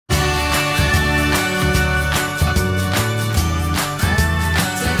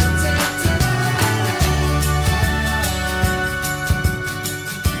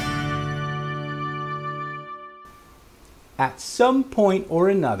some point or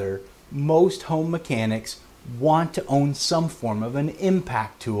another, most home mechanics want to own some form of an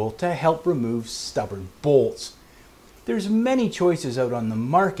impact tool to help remove stubborn bolts. There's many choices out on the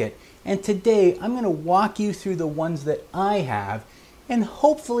market, and today I'm going to walk you through the ones that I have and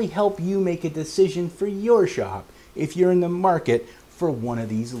hopefully help you make a decision for your shop if you're in the market for one of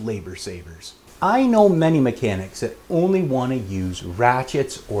these labor savers. I know many mechanics that only want to use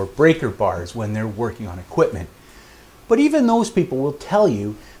ratchets or breaker bars when they're working on equipment. But even those people will tell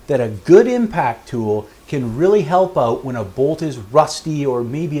you that a good impact tool can really help out when a bolt is rusty or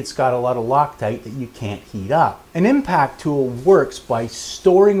maybe it's got a lot of Loctite that you can't heat up. An impact tool works by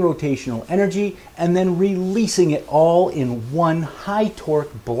storing rotational energy and then releasing it all in one high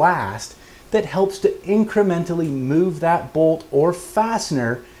torque blast that helps to incrementally move that bolt or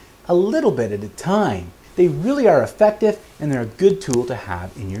fastener a little bit at a time. They really are effective and they're a good tool to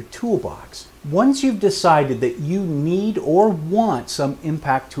have in your toolbox. Once you've decided that you need or want some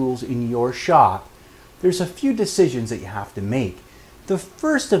impact tools in your shop, there's a few decisions that you have to make. The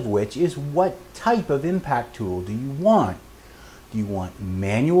first of which is, what type of impact tool do you want? Do you want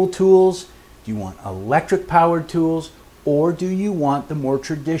manual tools? Do you want electric powered tools? Or do you want the more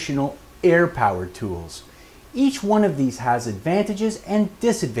traditional air powered tools? Each one of these has advantages and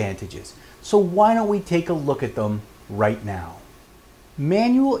disadvantages, so why don't we take a look at them right now.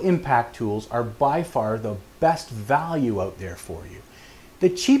 Manual impact tools are by far the best value out there for you. The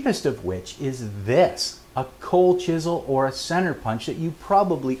cheapest of which is this, a coal chisel or a center punch that you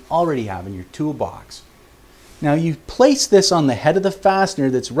probably already have in your toolbox. Now you place this on the head of the fastener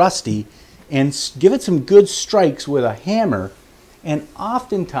that's rusty and give it some good strikes with a hammer, and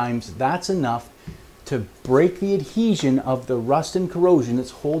oftentimes that's enough to break the adhesion of the rust and corrosion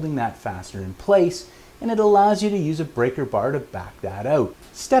that's holding that fastener in place, and it allows you to use a breaker bar to back that out.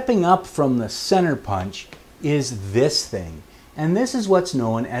 Stepping up from the center punch is this thing, and this is what's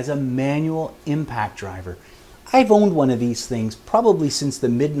known as a manual impact driver. I've owned one of these things probably since the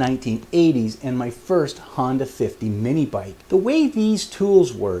mid-1980s and my first Honda 50 mini bike. The way these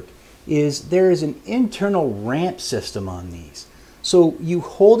tools work is there is an internal ramp system on these. So you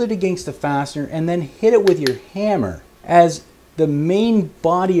hold it against the fastener and then hit it with your hammer. As the main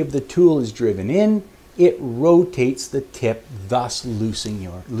body of the tool is driven in, it rotates the tip, thus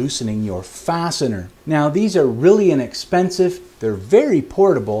loosening your fastener. Now these are really inexpensive, they're very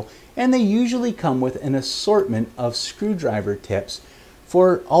portable, and they usually come with an assortment of screwdriver tips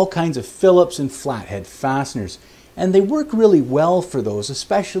for all kinds of Phillips and flathead fasteners. And they work really well for those,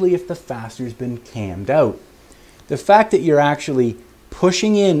 especially if the fastener's been cammed out. The fact that you're actually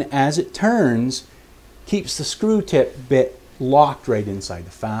pushing in as it turns keeps the screw tip bit locked right inside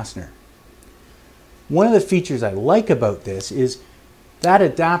the fastener. One of the features I like about this is that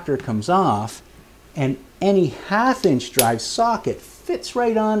adapter comes off and any 1/2 inch drive socket fits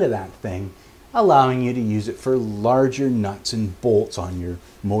right onto that thing, allowing you to use it for larger nuts and bolts on your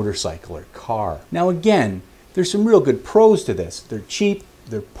motorcycle or car. Now again, there's some real good pros to this. They're cheap,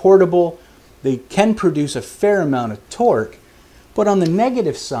 they're portable, they can produce a fair amount of torque, but on the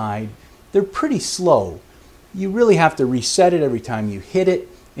negative side, they're pretty slow. You really have to reset it every time you hit it,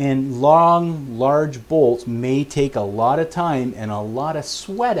 and long, large bolts may take a lot of time and a lot of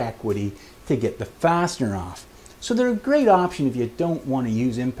sweat equity to get the fastener off. So they're a great option if you don't want to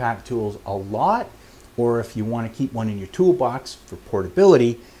use impact tools a lot, or if you want to keep one in your toolbox for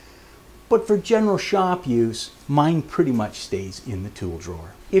portability. But for general shop use, mine pretty much stays in the tool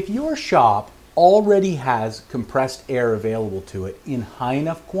drawer. If your shop already has compressed air available to it in high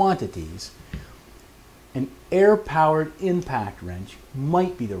enough quantities, an air-powered impact wrench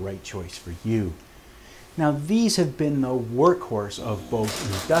might be the right choice for you. Now these have been the workhorse of both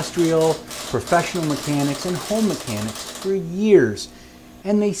industrial, professional mechanics, and home mechanics for years,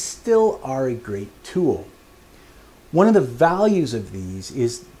 and they still are a great tool. One of the values of these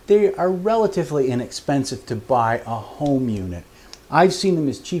is they are relatively inexpensive to buy a home unit. I've seen them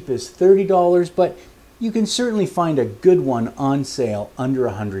as cheap as $30, but you can certainly find a good one on sale under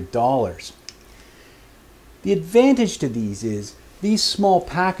 $100. The advantage to these is these small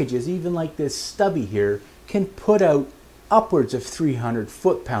packages, even like this stubby here, can put out upwards of 300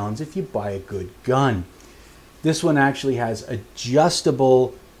 foot-pounds if you buy a good gun. This one actually has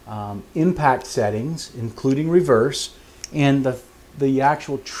adjustable impact settings, including reverse, and the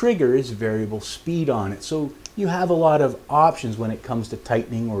actual trigger is variable speed on it. So you have a lot of options when it comes to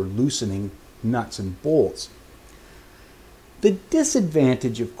tightening or loosening nuts and bolts. The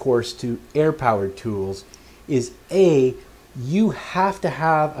disadvantage, of course, to air-powered tools is you have to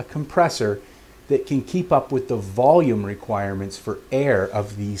have a compressor that can keep up with the volume requirements for air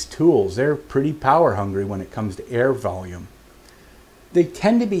of these tools. They're pretty power hungry when it comes to air volume. They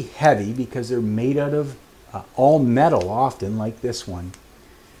tend to be heavy because they're made out of all metal often, like this one.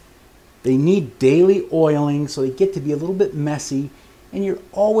 They need daily oiling, so they get to be a little bit messy, and you're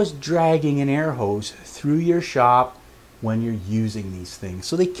always dragging an air hose through your shop when you're using these things.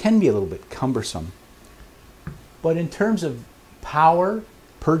 So they can be a little bit cumbersome. But in terms of power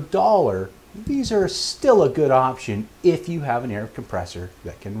per dollar, these are still a good option if you have an air compressor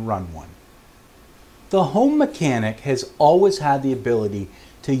that can run one. The home mechanic has always had the ability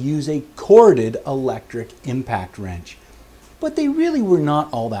to use a corded electric impact wrench. But they really were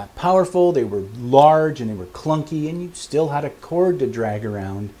not all that powerful. They were large and they were clunky, and you still had a cord to drag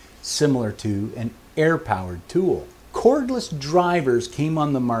around, similar to an air-powered tool. Cordless drivers came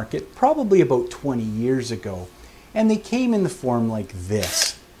on the market probably about 20 years ago, and they came in the form like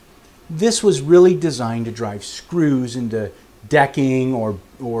this. This was really designed to drive screws into decking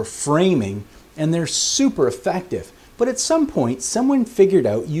or framing, and they're super effective. But at some point, someone figured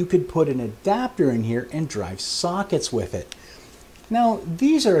out you could put an adapter in here and drive sockets with it. Now,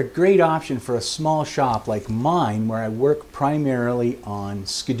 these are a great option for a small shop like mine, where I work primarily on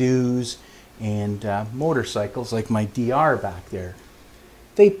skidoos and motorcycles like my DR back there.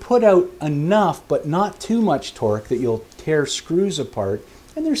 They put out enough but not too much torque that you'll tear screws apart,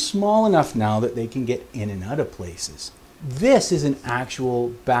 and they're small enough now that they can get in and out of places. This is an actual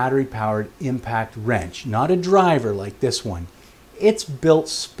battery-powered impact wrench, not a driver like this one. It's built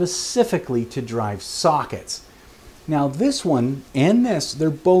specifically to drive sockets. Now this one and this,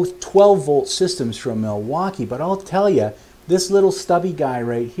 they're both 12-volt systems from Milwaukee, but I'll tell you, this little stubby guy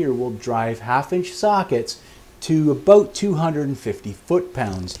right here will drive half-inch sockets to about 250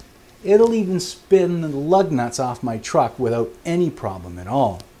 foot-pounds. It'll even spin the lug nuts off my truck without any problem at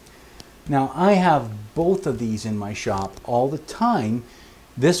all. Now I have both of these in my shop all the time,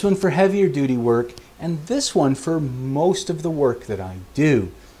 this one for heavier duty work and this one for most of the work that I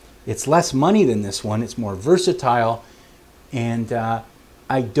do. It's less money than this one, it's more versatile, and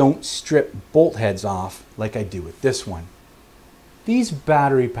I don't strip bolt heads off like I do with this one. These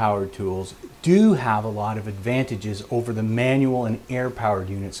battery-powered tools do have a lot of advantages over the manual and air-powered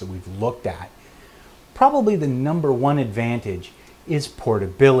units that we've looked at. Probably the number one advantage is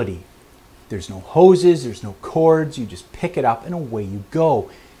portability. There's no hoses, there's no cords, you just pick it up and away you go.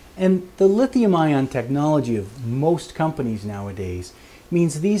 And the lithium-ion technology of most companies nowadays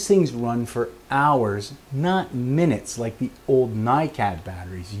means these things run for hours, not minutes like the old NiCad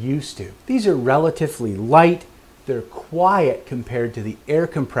batteries used to. These are relatively light, they're quiet compared to the air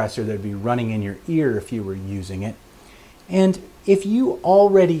compressor that would be running in your ear if you were using it. And if you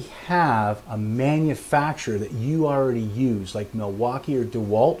already have a manufacturer that you already use, like Milwaukee or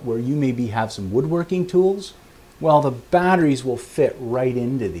DeWalt, where you maybe have some woodworking tools, well, the batteries will fit right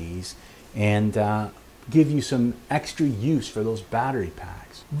into these and give you some extra use for those battery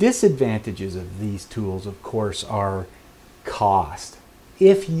packs. Disadvantages of these tools, of course, are cost.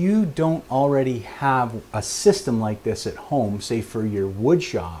 If you don't already have a system like this at home, say for your wood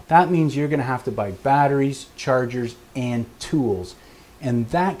shop, that means you're going to have to buy batteries, chargers, and tools. And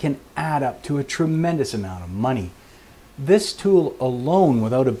that can add up to a tremendous amount of money. This tool alone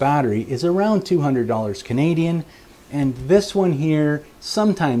without a battery is around $200 Canadian, and this one here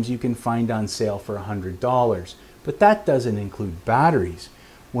sometimes you can find on sale for $100, but that doesn't include batteries.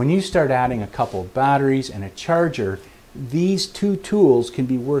 When you start adding a couple of batteries and a charger, these two tools can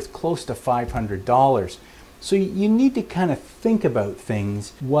be worth close to $500. So you need to kind of think about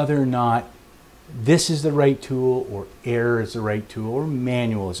things, whether or not this is the right tool, or air is the right tool, or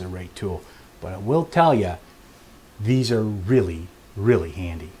manual is the right tool. But I will tell you, these are really, really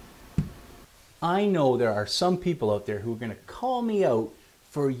handy. I know there are some people out there who are going to call me out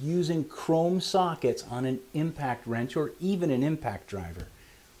for using chrome sockets on an impact wrench or even an impact driver.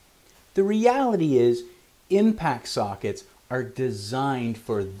 The reality is, impact sockets are designed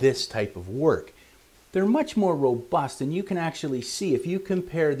for this type of work. They're much more robust, and you can actually see if you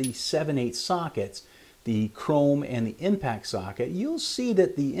compare these 7/8 sockets, the chrome and the impact socket, you'll see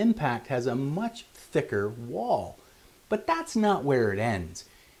that the impact has a much thicker wall. But that's not where it ends.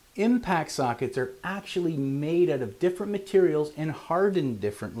 Impact sockets are actually made out of different materials and hardened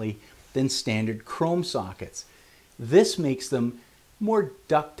differently than standard chrome sockets. This makes them more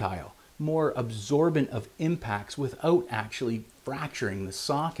ductile, more absorbent of impacts without actually fracturing the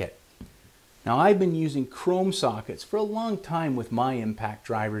socket. Now, I've been using chrome sockets for a long time with my impact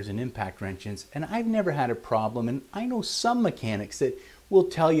drivers and impact wrenches, and I've never had a problem, and I know some mechanics that will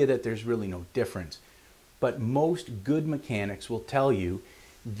tell you that there's really no difference. But most good mechanics will tell you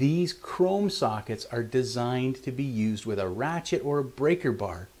these chrome sockets are designed to be used with a ratchet or a breaker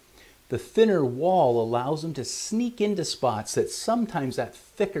bar. The thinner wall allows them to sneak into spots that sometimes that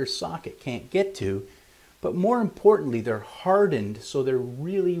thicker socket can't get to, but more importantly, they're hardened, so they're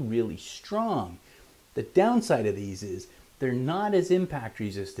really, really strong. The downside of these is they're not as impact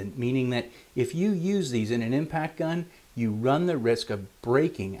resistant, meaning that if you use these in an impact gun, you run the risk of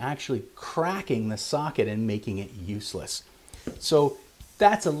breaking, actually cracking the socket and making it useless. So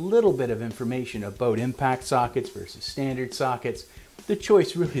that's a little bit of information about impact sockets versus standard sockets. The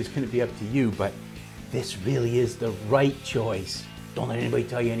choice really is going to be up to you, but this really is the right choice. Don't let anybody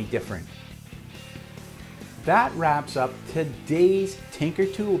tell you any different. That wraps up today's Tinker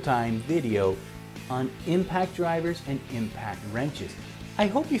Tool Time video on impact drivers and impact wrenches. I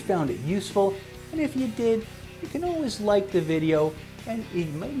hope you found it useful, and if you did, you can always like the video, and you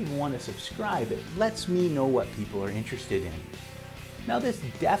might even want to subscribe. It lets me know what people are interested in. Now, this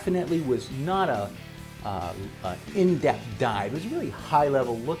definitely was not an in-depth dive. It was a really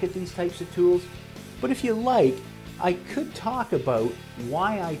high-level look at these types of tools, but if you like, I could talk about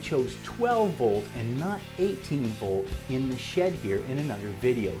why I chose 12 volt and not 18 volt in the shed here in another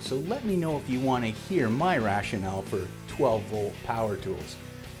video. So let me know if you want to hear my rationale for 12 volt power tools.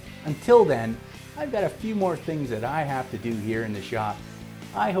 Until then, I've got a few more things that I have to do here in the shop.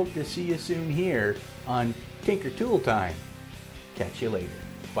 I hope to see you soon here on Tinker Tool Time. Catch you later.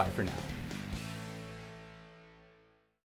 Bye for now.